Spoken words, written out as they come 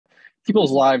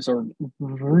people's lives are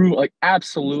like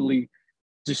absolutely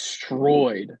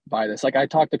destroyed by this. Like I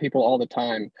talk to people all the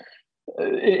time.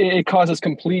 It causes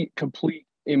complete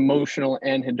emotional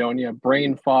anhedonia,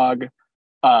 brain fog,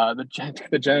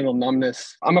 the genital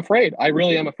numbness. I'm afraid. I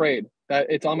really am afraid that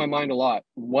it's on my mind a lot.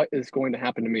 What is going to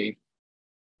happen to me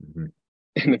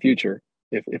in the future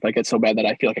if I get so bad that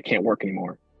I feel like I can't work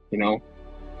anymore, you know?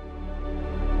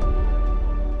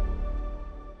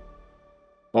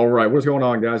 All right, what's going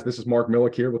on, guys? This is Mark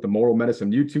Millick here with the Moral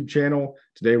Medicine YouTube channel.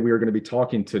 Today, we are going to be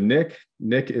talking to Nick.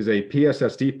 Nick is a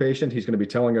PSSD patient. He's going to be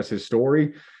telling us his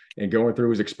story and going through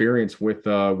his experience with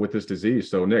this disease.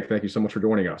 So, Nick, thank you so much for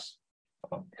joining us.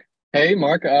 Hey,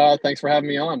 Mark. Thanks for having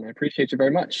me on. I appreciate you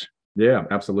very much. Yeah,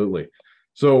 absolutely.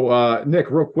 So, Nick,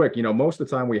 real quick, most of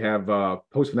the time we have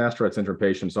post-Finasteride syndrome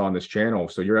patients on this channel.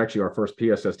 So you're actually our first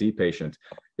PSSD patient.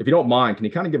 If you don't mind, can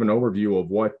you kind of give an overview of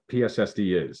what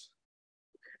PSSD is?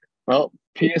 Well,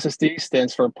 PSSD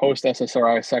stands for post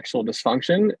SSRI Sexual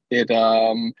Dysfunction. It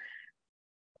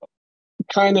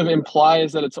kind of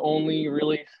implies that it's only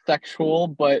really sexual,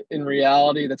 but in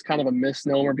reality, that's kind of a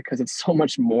misnomer because it's so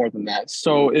much more than that.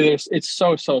 So it's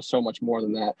so much more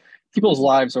than that. People's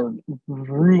lives are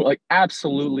like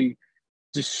absolutely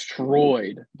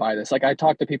destroyed by this. Like I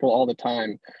talk to people all the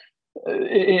time.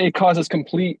 It causes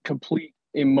complete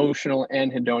emotional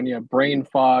anhedonia, brain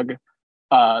fog,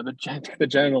 the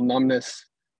genital numbness.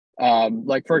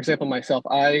 Like for example, myself,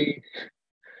 I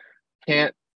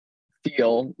can't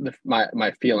feel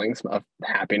my feelings of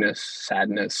happiness,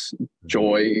 sadness,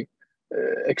 joy,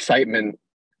 excitement,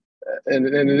 and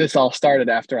this all started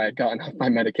after I had gotten off my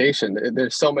medication.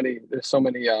 There's so many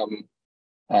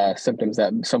symptoms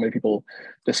that so many people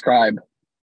describe.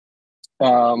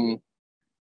 But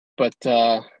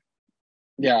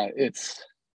yeah, it's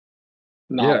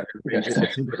not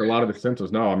it seems like a lot of the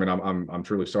symptoms. No, I mean, I'm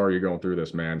truly sorry you're going through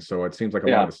this, man. So it seems like a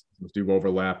lot of the symptoms do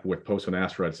overlap with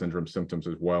post-Finasteride syndrome symptoms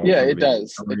as well. Yeah, it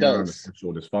does. It does. The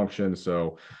sexual dysfunction.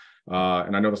 So,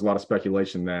 and I know there's a lot of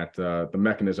speculation that the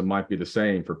mechanism might be the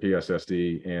same for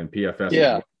PSSD and PFS.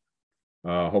 Yeah.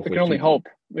 Hopefully, we can only hope.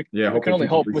 We can only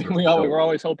hope. We're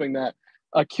always hoping that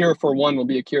a cure for one will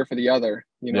be a cure for the other.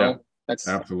 That's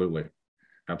absolutely.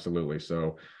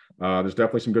 So there's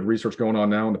definitely some good research going on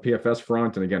now on the PFS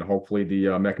front. And again, hopefully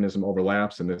the mechanism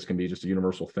overlaps and this can be just a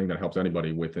universal thing that helps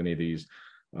anybody with any of these,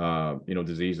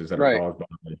 diseases that are caused by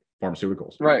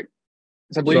pharmaceuticals. Right.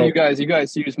 So I believe you guys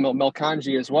use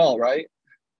Melkanji as well, right?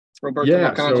 Roberto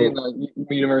Melkanji in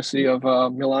the University of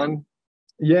Milan.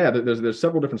 Yeah, there's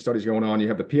several different studies going on. You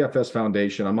have the PFS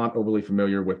Foundation. I'm not overly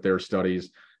familiar with their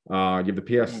studies. You have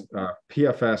the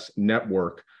PFS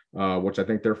Network, which I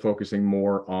think they're focusing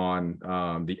more on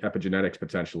the epigenetics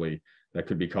potentially that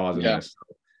could be causing this.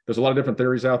 There's a lot of different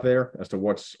theories out there as to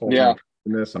what's ultimately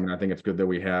in this. I mean, I think it's good that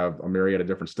we have a myriad of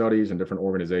different studies and different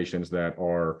organizations that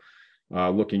are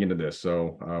looking into this.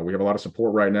 So we have a lot of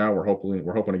support right now. We're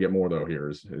hoping to get more though here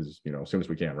as soon as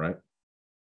we can, right?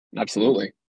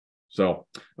 Absolutely. So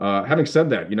having said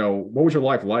that, what was your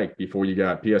life like before you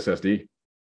got PSSD?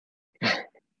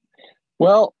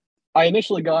 Well, I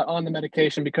initially got on the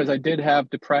medication because I did have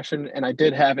depression and I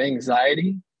did have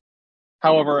anxiety.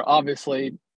 However,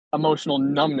 obviously, emotional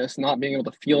numbness, not being able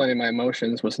to feel any of my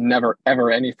emotions, was never,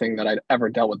 ever anything that I'd ever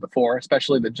dealt with before,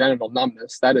 especially the genital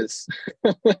numbness. That is,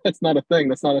 that's not a thing.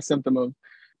 That's not a symptom of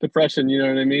depression. You know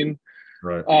what I mean?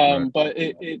 Right. But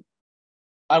it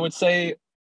I would say,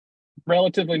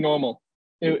 relatively normal.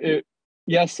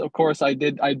 Yes, of course, I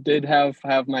did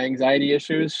have my anxiety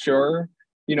issues. Sure.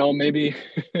 Maybe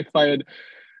if I had,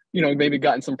 maybe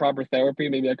gotten some proper therapy,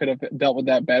 maybe I could have dealt with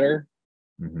that better.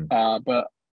 But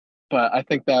I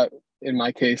think that in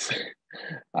my case,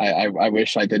 I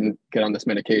wish I didn't get on this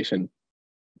medication.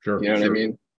 Sure. You know what I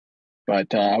mean?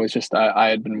 But I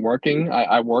had been working.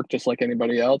 I worked just like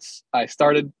anybody else. I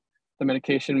started the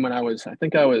medication when I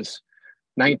think I was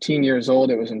 19 years old.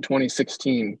 It was in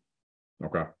 2016.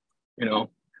 Okay.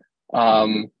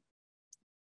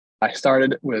 I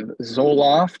started with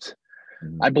Zoloft,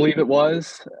 I believe it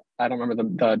was. I don't remember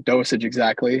the dosage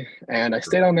exactly. And I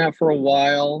stayed on that for a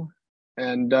while.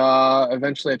 And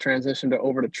eventually I transitioned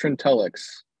over to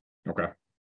Trintellix. Okay.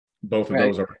 Both of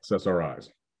those are SSRIs.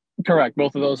 Correct.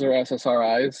 Both of those are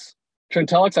SSRIs.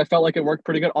 Trintellix, I felt like it worked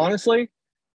pretty good. Honestly,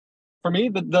 for me,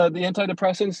 the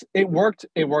antidepressants, it worked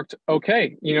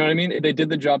okay. You know what I mean? They did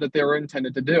the job that they were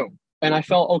intended to do. And I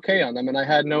felt okay on them, and I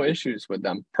had no issues with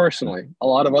them personally. A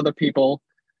lot of other people,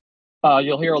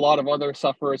 you'll hear a lot of other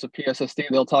sufferers of PSSD,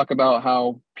 they'll talk about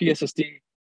how PSSD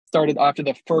started after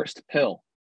the first pill,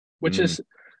 which is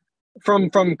from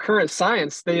current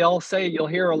science. They all say, you'll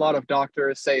hear a lot of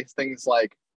doctors say things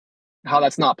like, how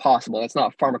that's not possible. That's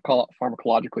not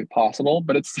pharmacologically possible,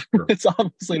 but it's Sure. it's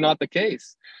obviously not the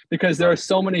case, because there are Right.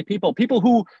 so many people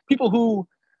who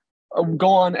go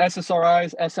on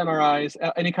SSRIs, SNRIs,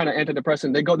 any kind of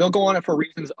antidepressant. They'll go on it for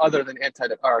reasons other than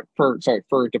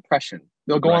for depression.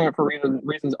 They'll go on Right. it for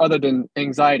reasons other than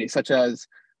anxiety, such as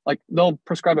like they'll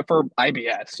prescribe it for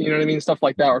IBS, you know what I mean, stuff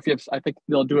like that. Or if you have, I think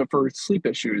they'll do it for sleep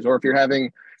issues, or if you have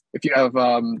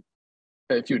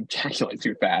if you ejaculate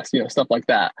too fast, you know, stuff like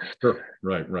that. Sure.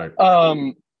 Right. Right.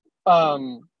 Um,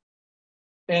 um,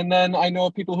 and then I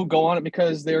know people who go on it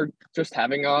because they're just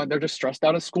they're just stressed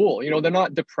out at school. You know, they're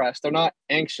not depressed, they're not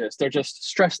anxious, they're just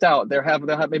stressed out. They'll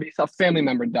have maybe a family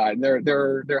member died.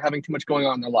 They're having too much going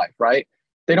on in their life, right?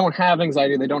 They don't have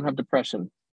anxiety, they don't have depression,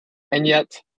 and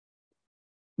yet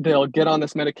they'll get on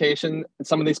this medication. And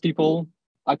some of these people,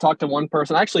 I talked to one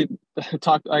person. I actually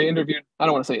interviewed. I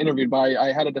don't want to say interviewed, but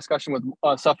I had a discussion with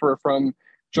a sufferer from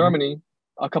Germany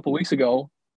a couple weeks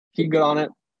ago. He got on it.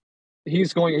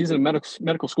 He's in a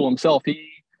medical school himself. He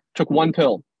took one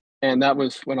pill, and that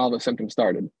was when all the symptoms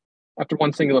started. After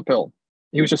one singular pill,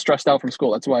 he was just stressed out from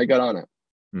school. That's why he got on it.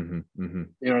 Mm-hmm. Mm-hmm.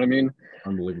 You know what I mean?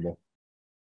 Unbelievable.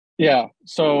 Yeah.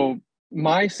 So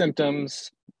my symptoms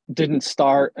didn't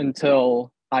start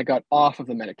until I got off of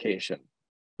the medication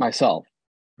myself.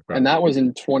 Okay. And that was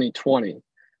in 2020.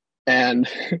 And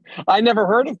I never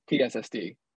heard of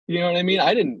PSSD. You know what I mean?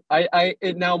 I didn't.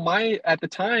 At the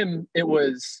time it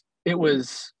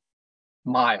was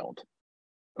mild.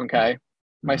 Okay.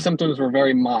 My symptoms were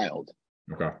very mild.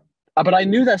 Okay. But I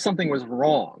knew that something was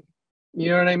wrong. You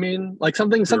know what I mean? Like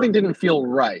something didn't feel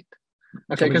right.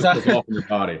 Okay, because off in your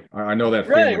body. I know that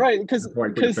feeling. Right, because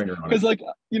like,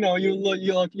 you know, you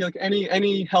look like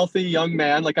any healthy young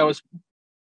man. Like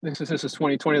this is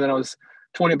 2020. Then I was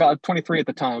about 23 at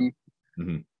the time.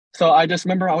 Mm-hmm. So I just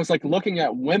remember I was like looking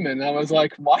at women. I was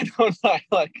like, why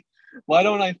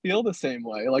don't I feel the same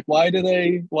way? Like, why do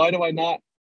I not?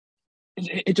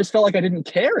 It just felt like I didn't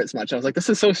care as much. I was like, this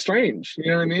is so strange.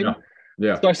 You know what I mean?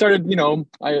 Yeah. So I started, you know,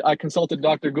 I consulted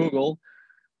Dr. Google,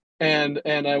 and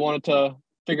I wanted to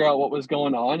figure out what was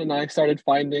going on, and I started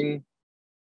finding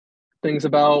things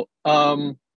about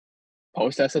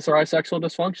post SSRI sexual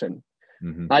dysfunction.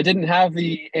 Mm-hmm. I didn't have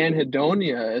the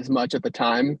anhedonia as much at the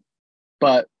time,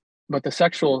 but the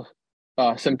sexual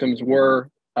symptoms were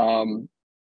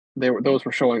those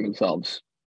were showing themselves.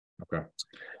 Okay.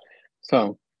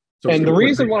 So and the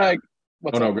reason why go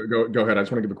ahead. I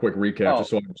just want to give a quick recap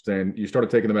just so I understand. You started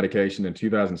taking the medication in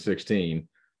 2016.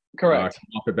 Correct.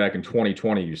 Off it back in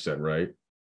 2020, you said, right?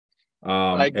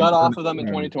 I got off of them in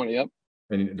 2020. Yep.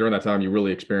 And during that time, you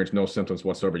really experienced no symptoms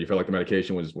whatsoever. You felt like the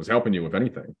medication was helping you, if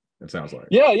anything. It sounds like.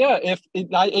 Yeah. If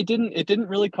it didn't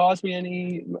really cause me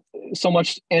any so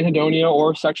much anhedonia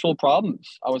or sexual problems.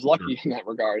 I was lucky in that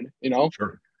regard. You know.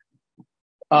 Sure.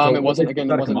 It wasn't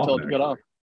until it got off.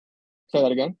 Say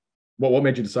that again. Well, what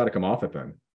made you decide to come off it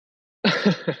then?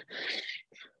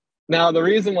 Now, the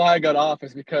reason why I got off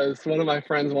is because one of my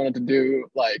friends wanted to do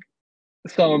like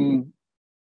some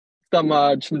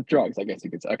drugs, I guess you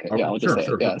could say. Okay, yeah, I'll just say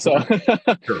it. Yeah. So,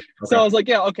 so I was like,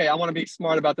 yeah, okay, I want to be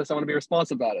smart about this. I want to be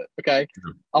responsive about it. Okay.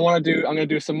 Sure. I'm going to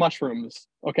do some mushrooms.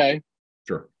 Okay.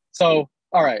 Sure. So,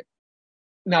 all right.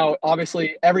 Now,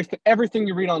 obviously, everything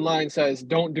you read online says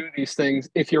don't do these things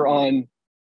if you're on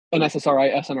an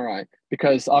SSRI, SNRI,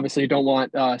 because obviously you don't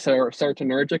want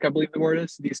serotonergic, I believe the word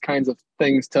is, these kinds of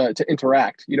things to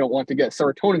interact. You don't want to get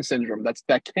serotonin syndrome. That's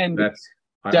deadly.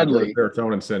 I've heard of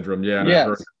serotonin syndrome, yeah. And yes. I've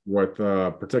heard with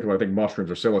particularly, I think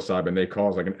mushrooms or psilocybin, they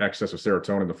cause like an excess of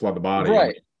serotonin to flood the body.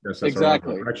 Right.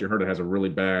 Exactly. I've actually heard it has a really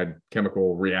bad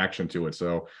chemical reaction to it.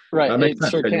 So right, that makes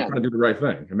sense. Sure you were trying to do the right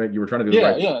thing. You were trying to do the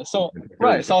right thing. Yeah. So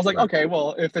right. So I was like, okay,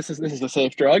 well, if this is a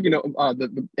safe drug, you know,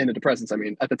 the antidepressants. I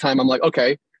mean, at the time, I'm like,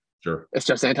 okay, sure, it's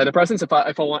just antidepressants. If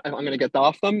I'm going to get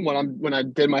off them when I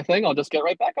did my thing, I'll just get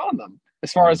right back on them.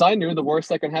 As far as I knew, the worst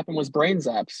that can happen was brain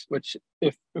zaps, which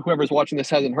if whoever's watching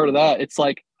this hasn't heard of that, it's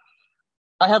like,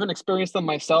 I haven't experienced them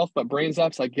myself, but brain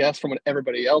zaps, I guess from what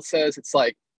everybody else says, it's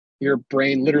like your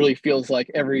brain literally feels like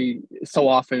every so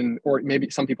often, or maybe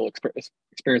some people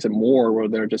experience it more, where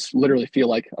they're just literally feel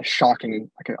like a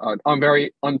shocking, like a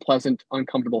very unpleasant,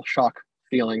 uncomfortable shock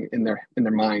feeling in their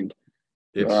mind.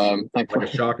 It's like a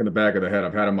shock in the back of the head.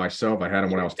 I've had them myself. I had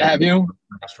them when I was taking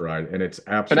Finasteride, and it's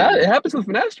absolutely. It happens with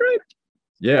Finasteride?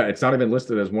 Yeah, it's not even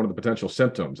listed as one of the potential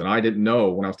symptoms, and I didn't know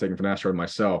when I was taking Finasteride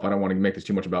myself. I don't want to make this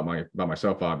too much about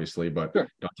myself, obviously, but sure.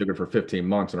 I took it for 15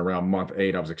 months, and around month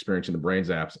 8, I was experiencing the brain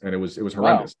zaps, and it was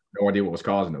horrendous. Wow. No idea what was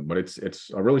causing them, but it's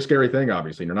a really scary thing.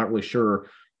 Obviously, you're not really sure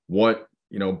what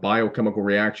biochemical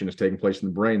reaction is taking place in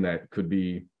the brain that could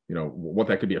be what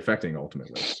that could be affecting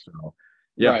ultimately. So,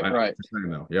 Yeah, Right, I know what right. you're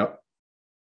saying though. Yep.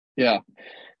 Yeah.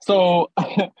 So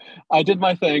I did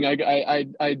my thing. I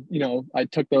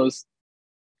took those,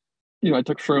 I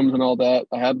took shrooms and all that.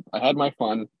 I had my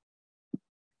fun.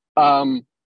 Um,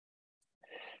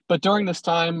 but during this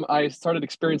time, I started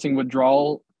experiencing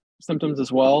withdrawal symptoms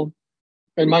as well.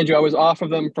 And mind you, I was off of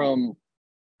them from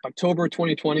October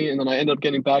 2020, and then I ended up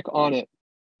getting back on it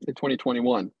in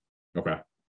 2021. Okay.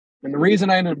 And the reason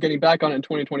I ended up getting back on it in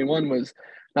 2021 was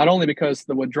not only because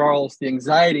the withdrawals, the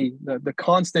anxiety, the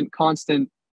constant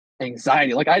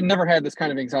anxiety. Like I'd never had this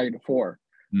kind of anxiety before.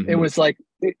 It Mm-hmm. was like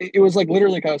it was like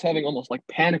literally like I was having almost like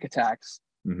panic attacks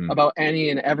Mm-hmm. about any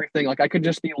and everything. Like I could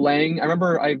just be laying. I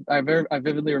remember I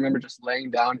vividly remember just laying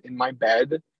down in my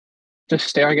bed, just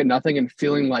staring at nothing and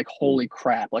feeling like holy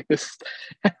crap. Like this,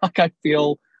 like I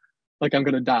feel like I'm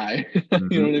gonna die. You Mm-hmm.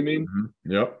 know what I mean?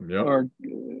 Mm-hmm. Yep. Yep. Or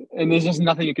and there's just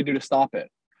nothing you could do to stop it.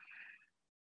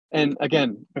 And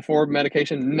again, before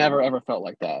medication, never ever felt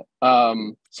like that.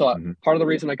 So Mm-hmm. part of the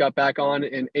reason I got back on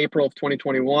in April of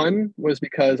 2021 was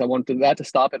because I wanted that to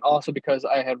stop, and also because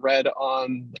I had read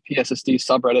on the PSSD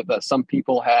subreddit that some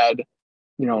people had,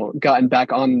 gotten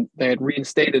back on. They had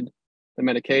reinstated the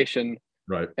medication,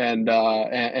 Right. and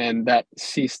that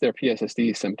ceased their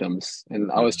PSSD symptoms.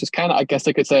 And I was Mm-hmm. just kind of, I guess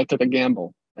I could say, I took a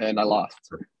gamble and I lost.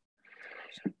 Sure.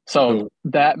 So So,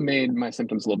 that made my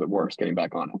symptoms a little bit worse getting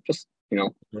back on it. Just, so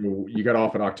you got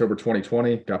off in October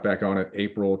 2020, got back on it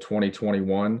April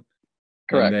 2021. And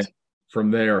then correct.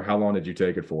 from there, how long did you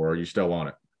take it for? Are you still on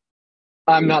it?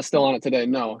 I'm not still on it today.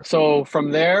 No. So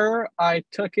from there, I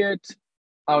took it.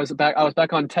 I was back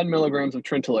on 10 milligrams of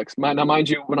Trintalix. Now, mind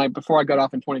you, before I got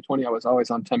off in 2020, I was always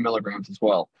on 10 milligrams as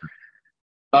well.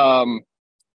 Um,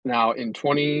 Now in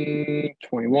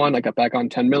 2021, I got back on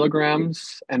 10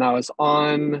 milligrams, and I was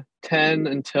on 10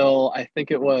 until I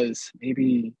think it was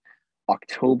maybe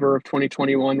October of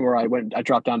 2021, where I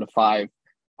dropped down to 5.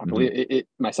 I Mm-hmm. believe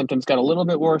my symptoms got a little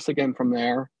bit worse again from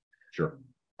there. Sure.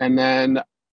 And then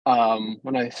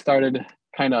when I started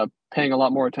kind of paying a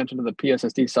lot more attention to the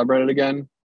PSSD subreddit again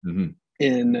Mm-hmm.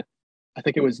 in, I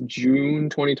think it was June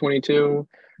 2022,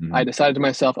 I Mm-hmm. decided to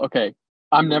myself, okay,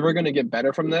 I'm never going to get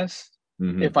better from this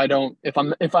Mm-hmm.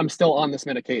 if I'm still on this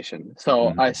medication. So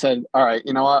I Mm-hmm. said, all right,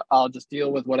 you know what? I'll just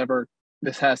deal with whatever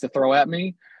this has to throw at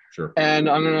me, Sure. and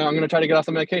I'm gonna try to get off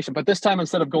the medication. But this time,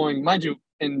 instead of going, mind you,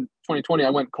 in 2020, I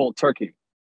went cold turkey.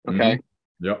 Mm-hmm. Okay.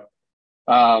 Yep.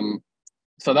 Um,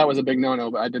 so that was a big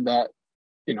no-no, but I did that,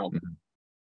 you know, Mm-hmm.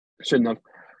 shouldn't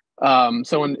have.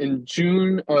 So in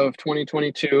June of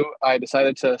 2022, I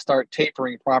decided to start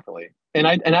tapering properly. And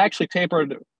I actually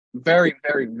tapered very,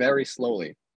 very, very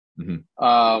slowly.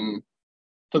 Mm-hmm.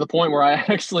 To the point where I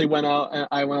actually went out and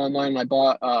I went online and I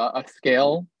bought a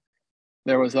scale.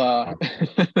 There was a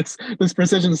Wow. this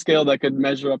precision scale that could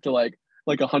measure up to like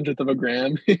a hundredth of a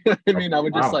gram. You know what I Oh, mean? I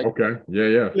would just wow. like, Okay.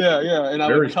 Yeah. Yeah. yeah, and I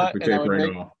would Very cut strictly and I would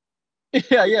tapering make,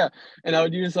 off. yeah, and I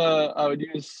would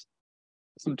use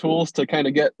some tools to kind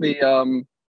of get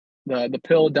the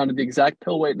pill down to the exact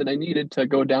pill weight that I needed to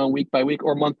go down week by week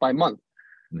or month by month.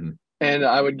 Mm-hmm. And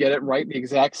I would get it right the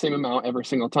exact same amount every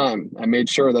single time. I made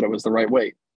sure that it was the right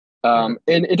weight. Right.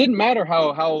 And it didn't matter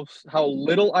how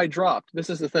little I dropped.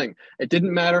 This is the thing. It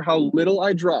didn't matter how little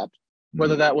I dropped, Mm-hmm.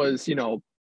 whether that was,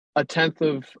 a tenth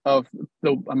of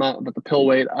the amount of the pill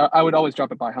weighed. I would always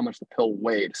drop it by how much the pill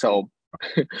weighed. So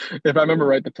if I remember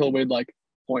right, the pill weighed like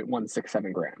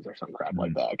 0.167 grams or some crap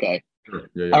like Mm-hmm. that. Okay. Sure.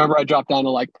 Yeah. I Yeah. remember I dropped down to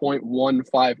like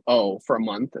 0.150 for a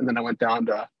month, and then I went down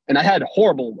to, and I had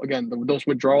horrible, again, those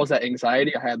withdrawals, that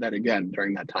anxiety, I had that again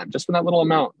during that time, just for that little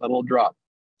amount, that little drop.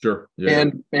 Sure. Yeah.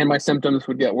 Yeah. And my symptoms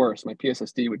would get worse. My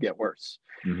PSSD would get worse.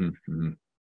 Mm-hmm.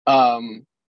 Mm-hmm. Um,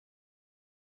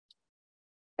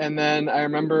 and then I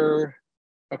remember,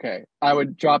 okay, I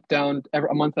would drop down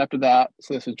a month after that.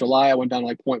 So this was July. I went down to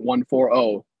like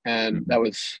 0.140, and Mm-hmm. that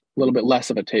was a little bit less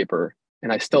of a taper.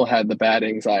 And I still had the bad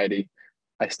anxiety.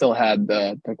 I still had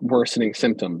the worsening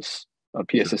symptoms of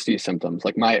Sure. PSSD symptoms.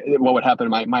 Like what would happen?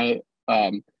 My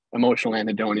emotional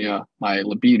anhedonia, my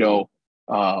libido,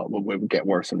 would get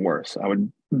worse and worse. I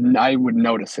would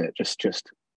notice it just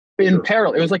in Sure.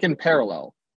 parallel. It was like in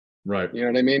parallel. Right. You know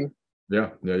what I mean?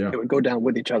 Yeah. Yeah. Yeah. It would go down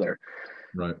with each other.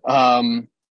 Right.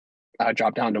 I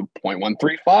dropped down to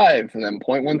 0.135 and then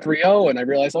 0.130, and I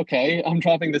realized, okay, I'm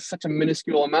dropping this such a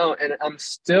minuscule amount, and I'm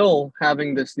still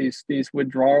having these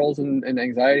withdrawals and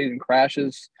anxieties and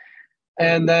crashes. Right.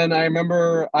 And then I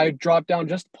remember I dropped down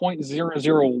just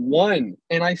 0.001,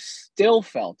 and I still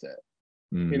felt it,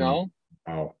 you Mm-hmm. know?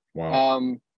 Wow. Wow.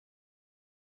 Um,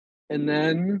 and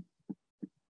then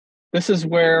this is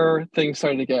where things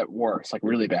started to get worse, like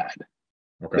really bad.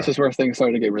 Okay. This is where things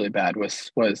started to get really bad.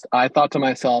 Was I thought to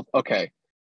myself, okay,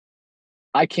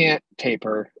 I can't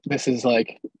taper. This is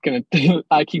like gonna,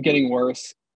 I keep getting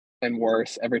worse and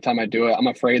worse every time I do it. I'm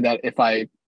afraid that if I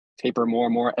taper more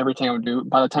and more, every time I do,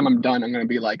 by the time I'm done, I'm gonna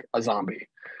be like a zombie.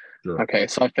 Sure. Okay.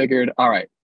 So I figured, all right,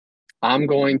 I'm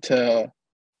going to,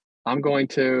 I'm going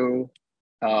to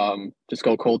just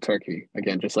go cold turkey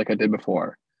again, just like I did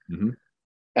before. Mm-hmm.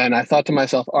 And I thought to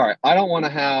myself, all right, I don't want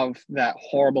to have that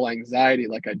horrible anxiety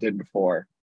like I did before.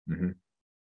 Mm-hmm.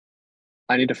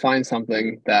 I need to find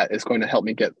something that is going to help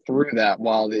me get through that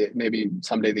while maybe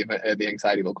someday the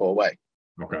anxiety will go away.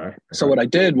 Okay. So Okay. what I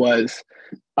did was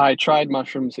I tried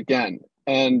mushrooms again,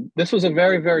 and this was a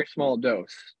very, very small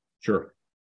dose. Sure.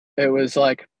 It was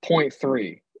like zero point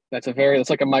 0.3. That's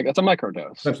like that's a micro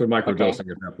dose. Essentially Okay. microdosing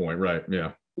at that point, right?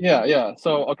 Yeah. Yeah, yeah.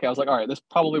 So okay, I was like, all right, this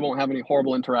probably won't have any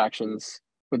horrible interactions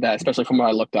with that, especially from what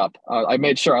I looked up. I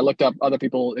made sure I looked up other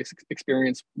people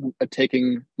experience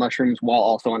taking mushrooms while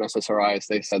also on SSRIs.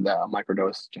 They said that a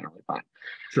microdose is generally fine.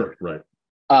 Sure. Right.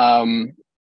 Um,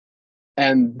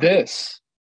 and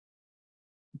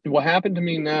what happened to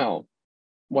me now,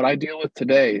 what I deal with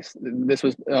today, this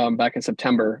was back in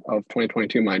September of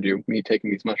 2022, mind you, me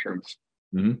taking these mushrooms.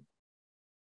 Mm-hmm.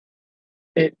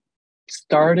 It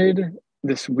started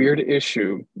this weird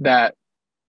issue that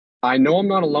I know I'm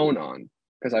not alone on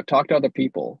because I've talked to other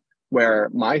people where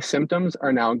my symptoms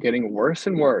are now getting worse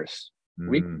and worse,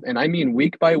 Mm-hmm. and I mean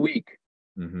week by week,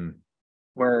 Mm-hmm.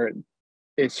 where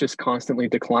it's just constantly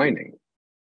declining,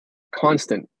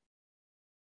 constant.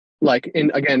 Like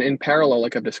in parallel,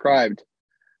 like I've described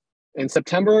in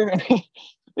September.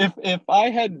 If I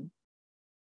had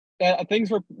things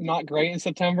were not great in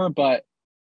September, but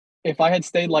if I had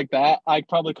stayed like that, I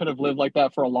probably could have lived like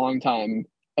that for a long time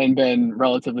and been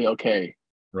relatively okay.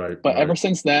 Right. But Right. ever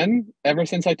since then, ever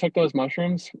since I took those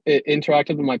mushrooms, it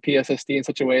interacted with my PSSD in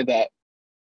such a way that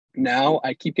now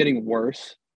I keep getting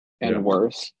worse Yeah. and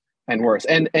worse and worse.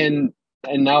 And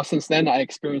now since then I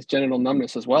experience genital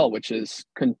numbness as well, which is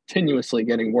continuously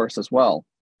getting worse as well.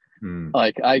 Mm.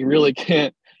 Like I really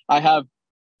can't, I have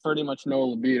pretty much no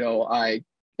libido.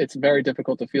 It's very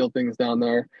difficult to feel things down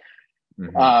there.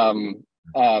 Mm-hmm.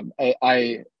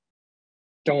 I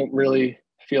don't really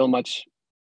feel much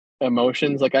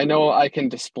emotions. Like I know I can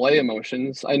display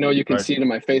emotions. I know you can Right. see it in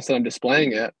my face that I'm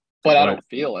displaying it, but I Right. don't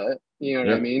feel it. You know what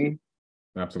I Yeah. mean?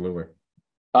 Absolutely.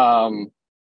 Um,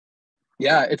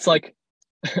 yeah, it's like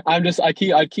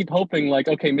I keep hoping like,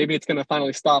 okay, maybe it's gonna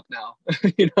finally stop now,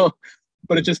 you know,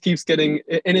 but it just keeps getting,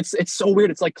 and it's so weird.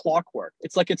 It's like clockwork.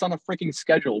 It's like it's on a freaking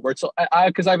schedule where it's so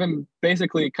because I've been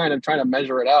basically kind of trying to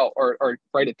measure it out or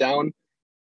write it down,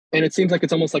 and it seems like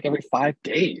it's almost like every 5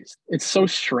 days. It's so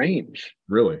strange.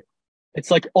 Really. It's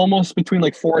like almost between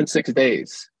like 4 and 6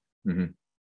 days. Mm-hmm.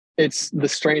 It's the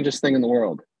strangest thing in the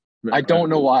world. I I, don't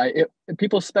know why.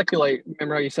 People speculate.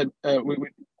 Remember how you said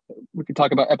we could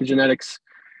talk about epigenetics.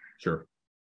 sure.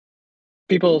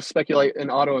 People speculate an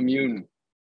autoimmune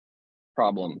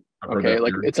problem. I've heard Okay, that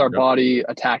like theory. it's our Yep. body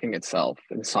attacking itself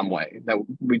in some way that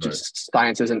we Right. just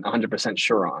science isn't 100%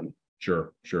 sure on.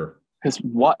 Sure. Sure. Because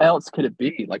what else could it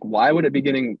be? Like, why would it be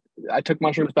getting? I took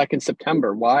mushrooms back in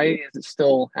September. Why is it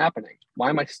still happening? Why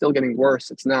am I still getting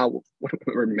worse? It's now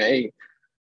we're in May.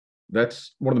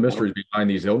 That's one of the mysteries behind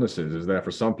these illnesses is that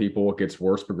for some people it gets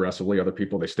worse progressively. Other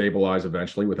people they stabilize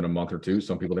eventually within a month or two.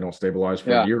 Some people they don't stabilize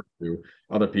for a Yeah, year or two.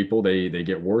 Other people they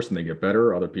get worse and they get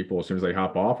better. Other people as soon as they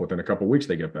hop off within a couple of weeks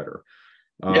they get better.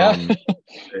 yeah, Um,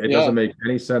 it yeah. doesn't make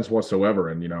any sense whatsoever.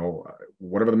 And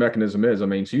whatever the mechanism is, I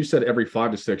mean, so you said every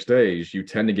 5 to 6 days you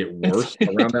tend to get It's worse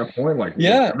around that point. Like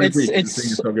yeah. every week you're seeing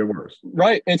yourself get worse.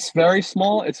 Right. It's very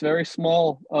small. It's very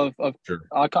small. Of Sure.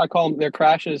 I call them their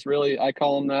crashes. Really, I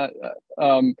call them that.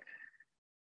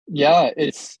 Yeah.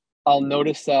 I'll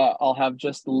notice that I'll have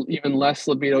just even less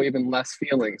libido, even less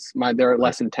feelings. They're Right.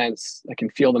 less intense. I can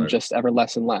feel them Right. just ever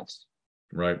less and less.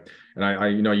 Right.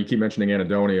 And you keep mentioning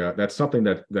anhedonia. That's something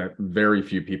that very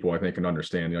few people I think can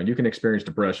understand. You can experience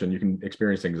depression, you can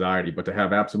experience anxiety, but to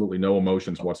have absolutely no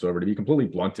emotions whatsoever, to be completely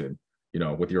blunted,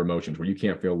 with your emotions, where you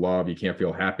can't feel love, you can't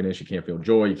feel happiness, you can't feel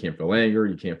joy, you can't feel anger,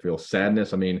 you can't feel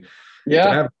sadness. I mean, to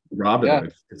Yeah. have robbed of Yeah.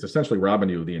 that, it's essentially robbing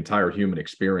you of the entire human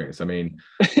experience. I mean,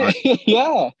 I,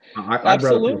 Yeah. I'd rather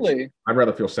feel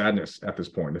Absolutely. sadness at this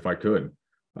point if I could.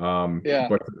 Yeah.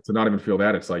 But to not even feel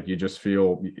that, it's like you just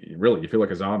feel you feel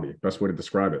like a zombie. Best way to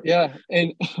describe it. Yeah.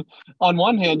 And on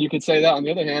one hand, you could say that. On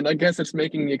the other hand, I guess it's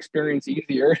making the experience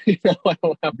easier. I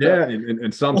don't have to. Yeah,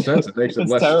 in some sense, it makes it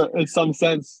It's less terrible in some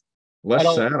sense. I less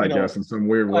don't. sad, I guess, in some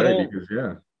weird I way. don't. Because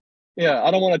yeah, Yeah. I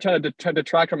don't want to try to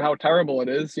detract from how terrible it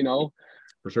is.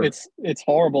 for sure. It's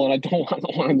horrible, and I don't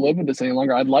want to live with this any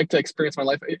longer. I'd like to experience my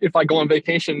life. If I go on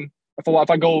vacation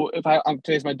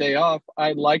today's my day off,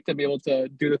 I'd like to be able to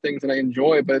do the things that I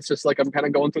enjoy, but it's just like I'm kind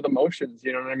of going through the motions.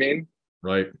 You know what I mean?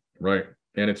 Right.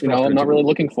 And it's frustrating. I'm not really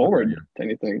looking forward to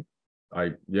anything.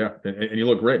 And you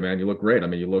look great, man. You look great. I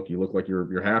mean, you look like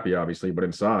you're happy, obviously, but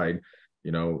inside,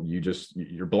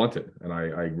 you're blunted. And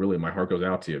I really, my heart goes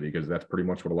out to you, because that's pretty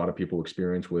much what a lot of people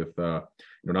experience with,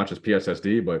 not just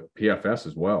PSSD, but PFS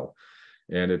as well.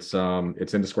 And it's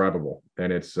indescribable,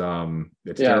 and it's terrible.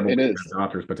 It is.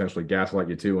 Doctors potentially gaslight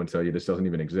you too and tell you this doesn't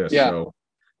even exist. Yeah. So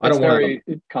I don't want very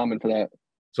common for that.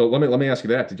 So let me ask you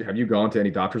that. Have you gone to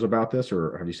any doctors about this,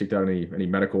 or have you sought out any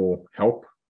medical help?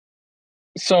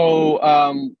 So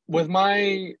with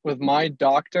my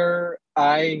doctor,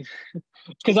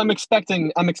 because I'm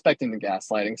expecting the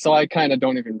gaslighting, so I kind of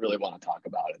don't even really want to talk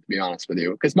about it, to be honest with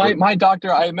you. Because my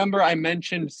doctor, I remember I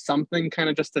mentioned something kind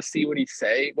of just to see what he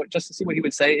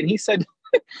would say, and he said,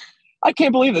 I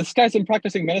can't believe this guy's been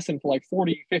practicing medicine for like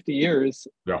 40, 50 years,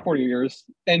 40 years.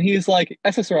 And he's like,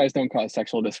 SSRIs don't cause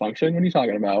sexual dysfunction. What are you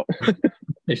talking about?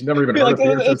 He's never even heard of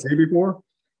PSSD before?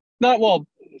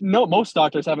 No, most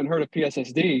doctors haven't heard of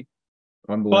PSSD.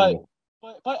 Unbelievable.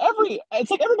 But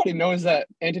it's like everybody knows that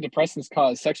antidepressants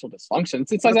cause sexual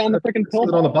dysfunction. It says it on the freaking pill. It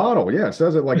says it on the bottle. Yeah, it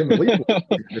says it like in the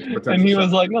leaflet. And he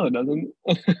was like, no, it doesn't.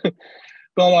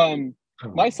 But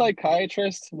my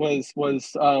psychiatrist was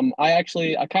I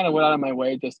kind of went out of my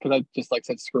way just because I just like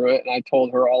said screw it, and I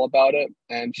told her all about it,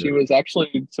 and she was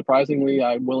actually surprisingly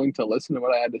willing to listen to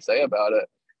what I had to say about it.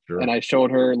 Sure. And I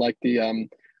showed her like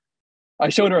I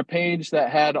showed her a page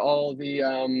that had all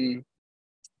the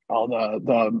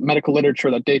medical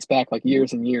literature that dates back like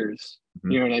years and years.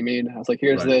 Mm-hmm. You know what I mean? I was like,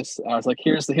 here's this. I was like,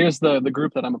 here's the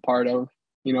group that I'm a part of.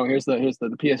 Here's the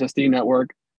PSSD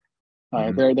network.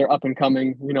 Mm-hmm. They're up and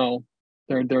coming.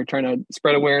 They're trying to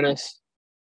spread awareness,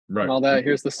 and all that.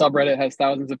 Here's the subreddit, has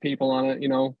thousands of people on it.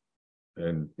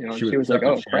 And she was like,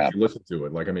 "Oh crap!" She listened to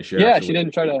it. Like, I mean, she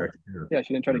didn't try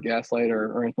to gaslight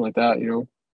or anything like that.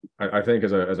 I think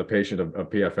as a patient of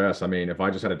PFS, I mean, if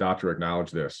I just had a doctor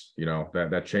acknowledge this,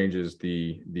 that changes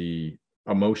the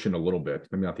emotion a little bit.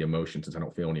 Maybe not the emotion, since I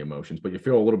don't feel any emotions, but you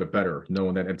feel a little bit better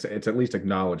knowing that it's at least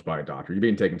acknowledged by a doctor. You're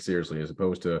being taken seriously, as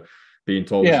opposed to being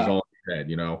told this is all in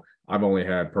your head. I've only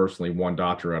had personally one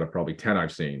doctor out of probably 10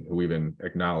 I've seen who even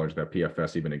acknowledged that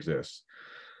PFS even exists.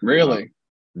 Really?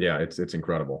 Yeah, it's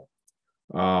incredible.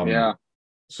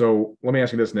 So let me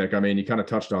ask you this, Nick. I mean, you kind of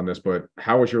touched on this, but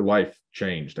how has your life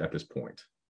changed at this point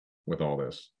with all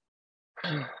this?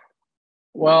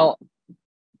 Well,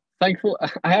 thankfully,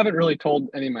 I haven't really told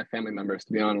any of my family members,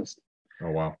 to be honest.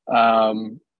 Oh, wow.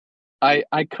 I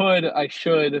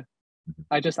should.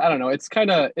 I don't know.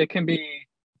 It can be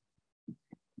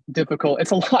difficult.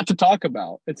 It's a lot to talk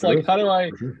about. It's like, how do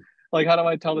I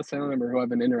tell this family member who I've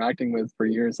been interacting with for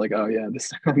years, like, oh yeah,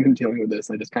 I've been dealing with this.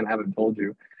 I just kind of haven't told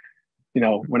you.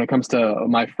 When it comes to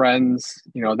my friends,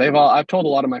 I've told a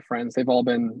lot of my friends, they've all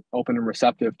been open and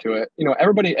receptive to it.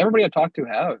 Everybody I've talked to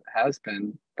has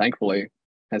been, thankfully,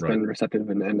 been receptive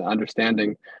and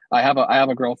understanding. I have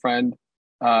a girlfriend.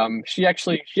 She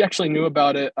actually knew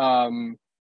about it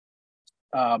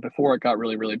before it got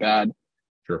really, really bad.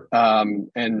 Sure.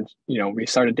 And we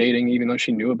started dating even though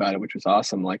she knew about it, which was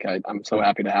awesome. Like I'm so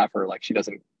happy to have her. Like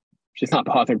she's not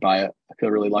bothered by it. I feel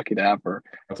really lucky to have her.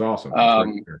 That's awesome.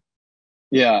 That's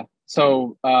yeah.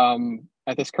 So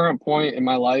at this current point in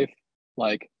my life,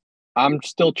 like I'm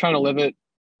still trying to live it,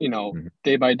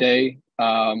 day by day.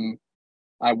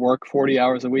 I work 40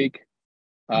 hours a week.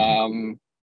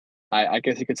 I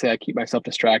guess you could say I keep myself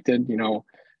distracted.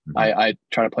 I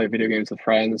try to play video games with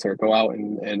friends or go out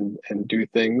and do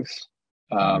things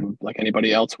like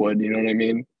anybody else would. You know what I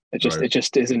mean? It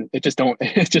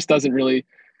doesn't really,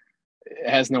 it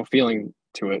has no feeling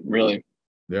to it, really.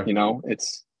 Yeah.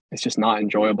 It's just not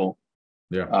enjoyable.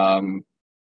 Yeah.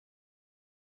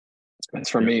 That's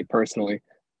for me personally.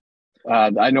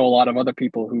 I know a lot of other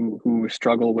people who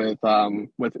struggle with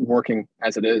working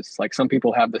as it is. Like some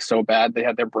people have this so bad, they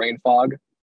have their brain fog.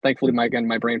 Thankfully, my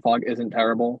brain fog isn't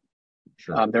terrible.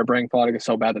 Sure. Their brain fog is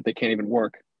so bad that they can't even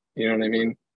work. You know what I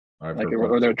mean?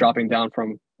 Or they're dropping down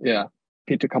from, a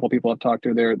couple people I've talked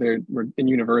to, they're in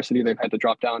university, they've had to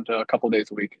drop down to a couple days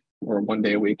a week or 1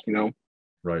 day a week,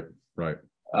 Right.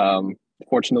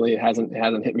 Fortunately, it hasn't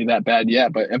hit me that bad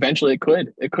yet, but eventually it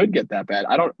could get that bad.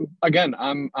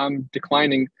 I'm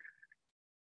declining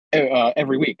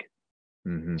every week.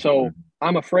 Mm-hmm. So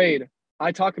I'm afraid.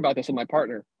 I talk about this with my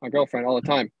partner, my girlfriend, all the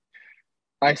time.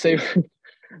 I say,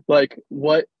 like,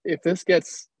 what if this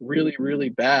gets really, really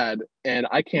bad and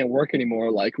I can't work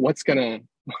anymore? Like, how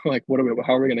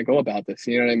are we gonna go about this?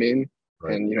 You know what I mean?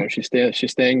 Right. And she's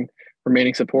staying,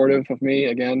 remaining supportive of me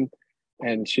again.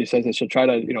 and she says that she'll try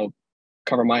to,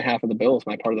 cover my half of the bills,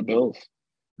 my part of the bills.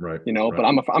 Right. But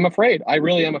I'm afraid. I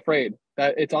really am afraid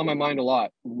that it's on my mind a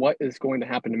lot. What is going to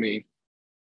happen to me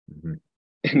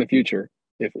in the future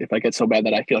if I get so bad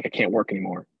that I feel like I can't work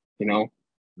anymore?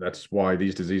 That's why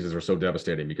these diseases are so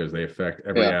devastating, because they affect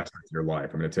every aspect of your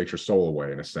life. I mean, it takes your soul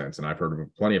away in a sense. And I've heard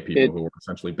of plenty of people who are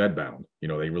essentially bedbound. They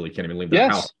really can't even leave their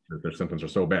house because their symptoms are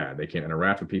so bad. They can't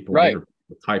interact with people. Right.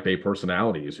 Type A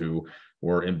personalities who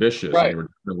were ambitious right. and they were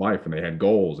in life and they had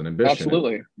goals and ambition.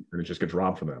 Absolutely. And it just gets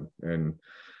robbed from them. And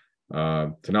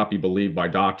to not be believed by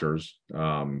doctors,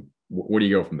 where do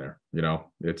you go from there?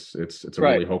 It's a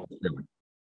really hopeless feeling.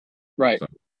 Right. So,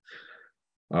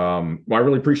 well, I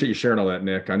really appreciate you sharing all that,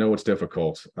 Nick. I know it's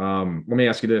difficult. Let me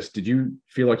ask you this. Did you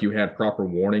feel like you had proper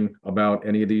warning about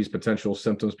any of these potential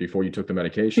symptoms before you took the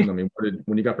medication? I mean,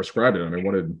 when you got prescribed it,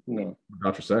 what did the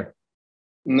doctor say?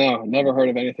 No, never heard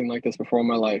of anything like this before in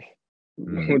my life.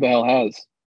 Who the hell has?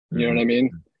 You know what I mean?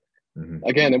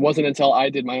 Again, it wasn't until I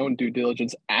did my own due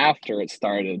diligence after it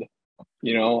started.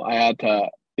 I had to,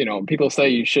 people say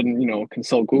you shouldn't,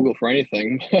 consult Google for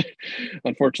anything.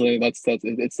 Unfortunately,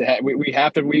 we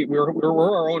have to,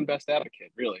 we're our own best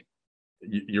advocate, really.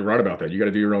 You're right about that. You got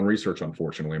to do your own research,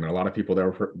 unfortunately. I mean, a lot of people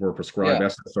that were prescribed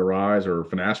SSRIs or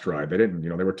Finasteride, they didn't,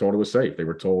 they were told it was safe. They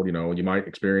were told, you might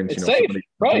experience, it's safe,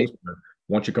 right?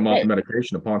 Once you come off the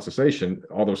medication, upon cessation,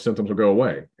 all those symptoms will go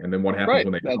away. And then what happens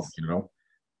when they don't,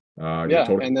 you're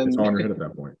told it's on your head at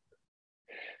that point.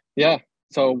 Yeah.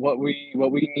 So what we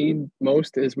need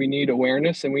most is we need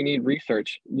awareness and we need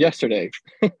research yesterday.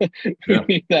 We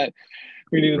need that.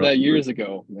 We needed that years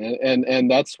ago.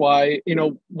 And that's why,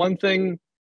 one thing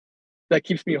that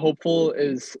keeps me hopeful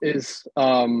is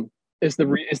the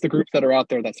groups that are out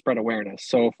there that spread awareness.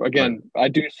 So again, I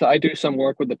do some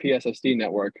work with the PSSD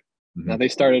network. Now they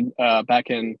started back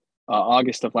in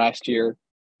August of last year.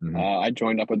 I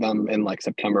joined up with them in like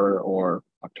September or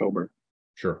October.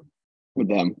 Sure. With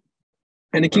them,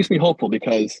 and it keeps me hopeful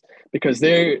because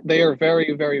they are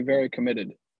very, very, very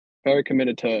committed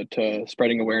to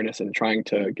spreading awareness and trying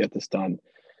to get this done.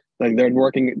 Like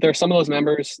there's some of those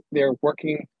members, they're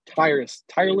working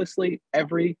tirelessly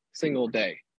every single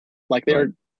day. Like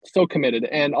they're so committed.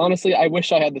 And honestly, I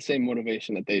wish I had the same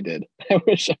motivation that they did. I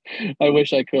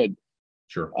wish I could.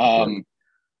 Sure.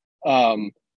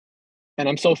 And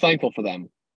I'm so thankful for them.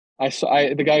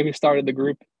 The guy who started the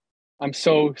group, I'm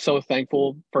so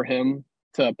thankful for him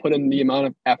to put in the amount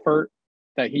of effort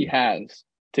that he has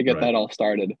to get that all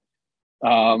started.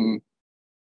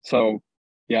 So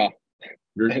yeah.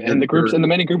 And the groups and the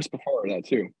many groups before that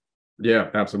too. Yeah,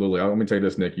 absolutely. Let me tell you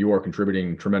this, Nick, you are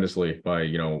contributing tremendously by,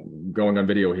 going on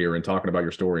video here and talking about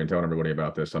your story and telling everybody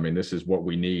about this. I mean, this is what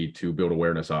we need to build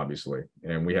awareness, obviously.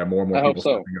 And we have more and more people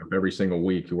stepping up every single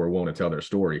week who are willing to tell their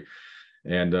story.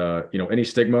 And, any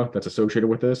stigma that's associated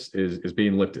with this is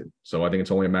being lifted. So I think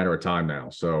it's only a matter of time now.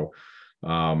 So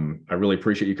I really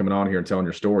appreciate you coming on here and telling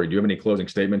your story. Do you have any closing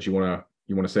statements you want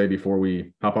to say before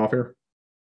we hop off here?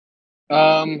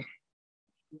 I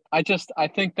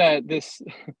think that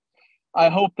I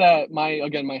hope that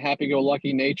my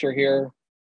happy-go-lucky nature here,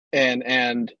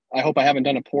 and I hope I haven't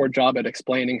done a poor job at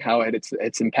explaining how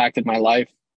it's impacted my life.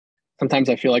 Sometimes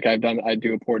I feel like I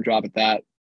do a poor job at that.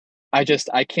 I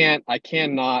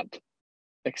cannot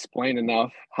explain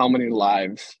enough how many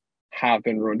lives have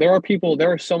been ruined. There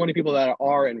are so many people that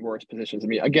are in worse positions than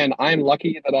me. Again, I'm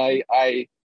lucky that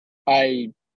I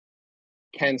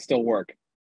can still work.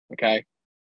 Okay.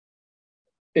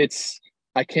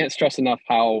 I can't stress enough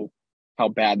how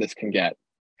bad this can get,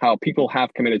 how people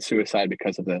have committed suicide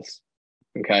because of this.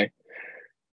 Okay.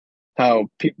 How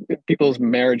people's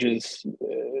marriages,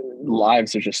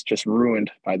 lives are just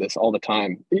ruined by this all the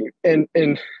time. And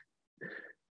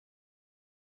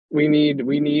we need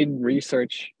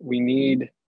research. We need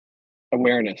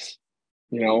awareness,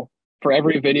 for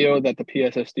every video that the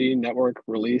PSSD network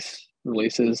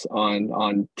releases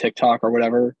on TikTok or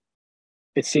whatever.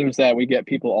 It seems that we get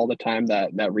people all the time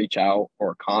that reach out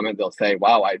or comment. They'll say,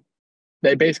 wow,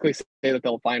 they basically say that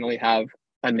they'll finally have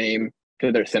a name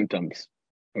to their symptoms.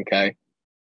 Okay.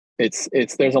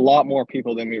 There's a lot more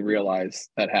people than we realize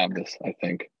that have this. I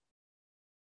think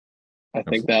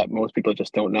that most people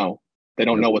just don't know. They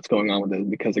don't know what's going on with it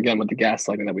because, again, with the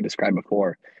gaslighting that we described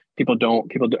before, people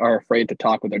are afraid to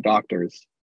talk with their doctors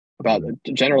about it.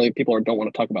 Generally, people don't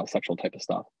want to talk about sexual type of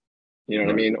stuff. You know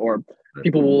what I mean? Or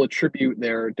people will attribute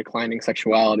their declining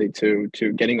sexuality to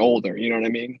getting older. You know what I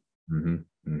mean?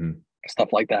 Stuff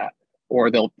like that.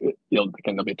 Or they'll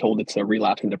be told it's a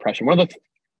relapse in depression. One of the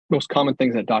most common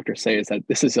things that doctors say is that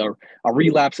this is a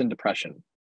relapse in depression.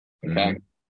 Okay.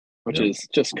 Which is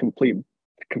just complete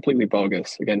completely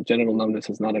bogus. Again, genital numbness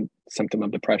is not a symptom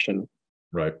of depression.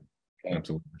 Right. Okay?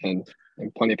 Absolutely.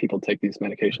 And plenty of people take these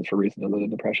medications for reasons other than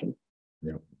depression.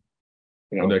 Yeah.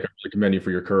 You know? Well, Nick, I really commend you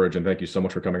for your courage, and thank you so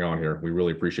much for coming on here. We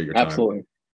really appreciate your time. Absolutely.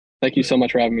 Thank you so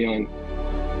much for having me on.